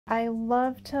I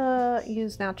love to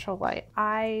use natural light.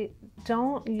 I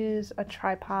don't use a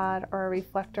tripod or a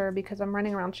reflector because I'm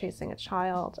running around chasing a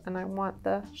child and I want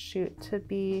the shoot to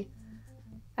be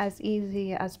as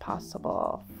easy as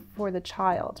possible for the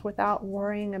child without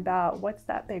worrying about what's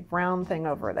that big round thing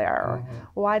over there, or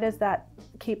why does that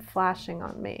keep flashing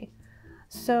on me.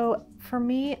 So for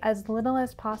me, as little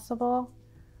as possible.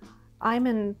 I'm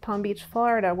in Palm Beach,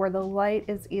 Florida, where the light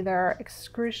is either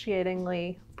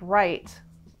excruciatingly bright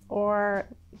or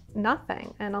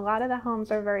nothing. And a lot of the homes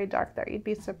are very dark there. You'd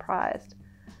be surprised.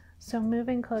 So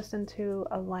moving close into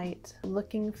a light,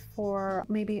 looking for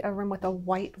maybe a room with a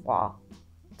white wall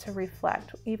to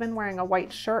reflect, even wearing a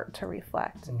white shirt to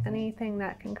reflect. Anything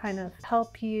that can kind of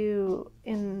help you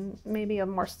in maybe a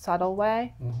more subtle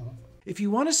way. If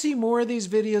you want to see more of these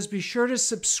videos, be sure to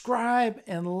subscribe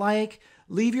and like,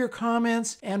 leave your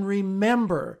comments, and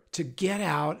remember to get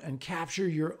out and capture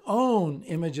your own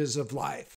images of life.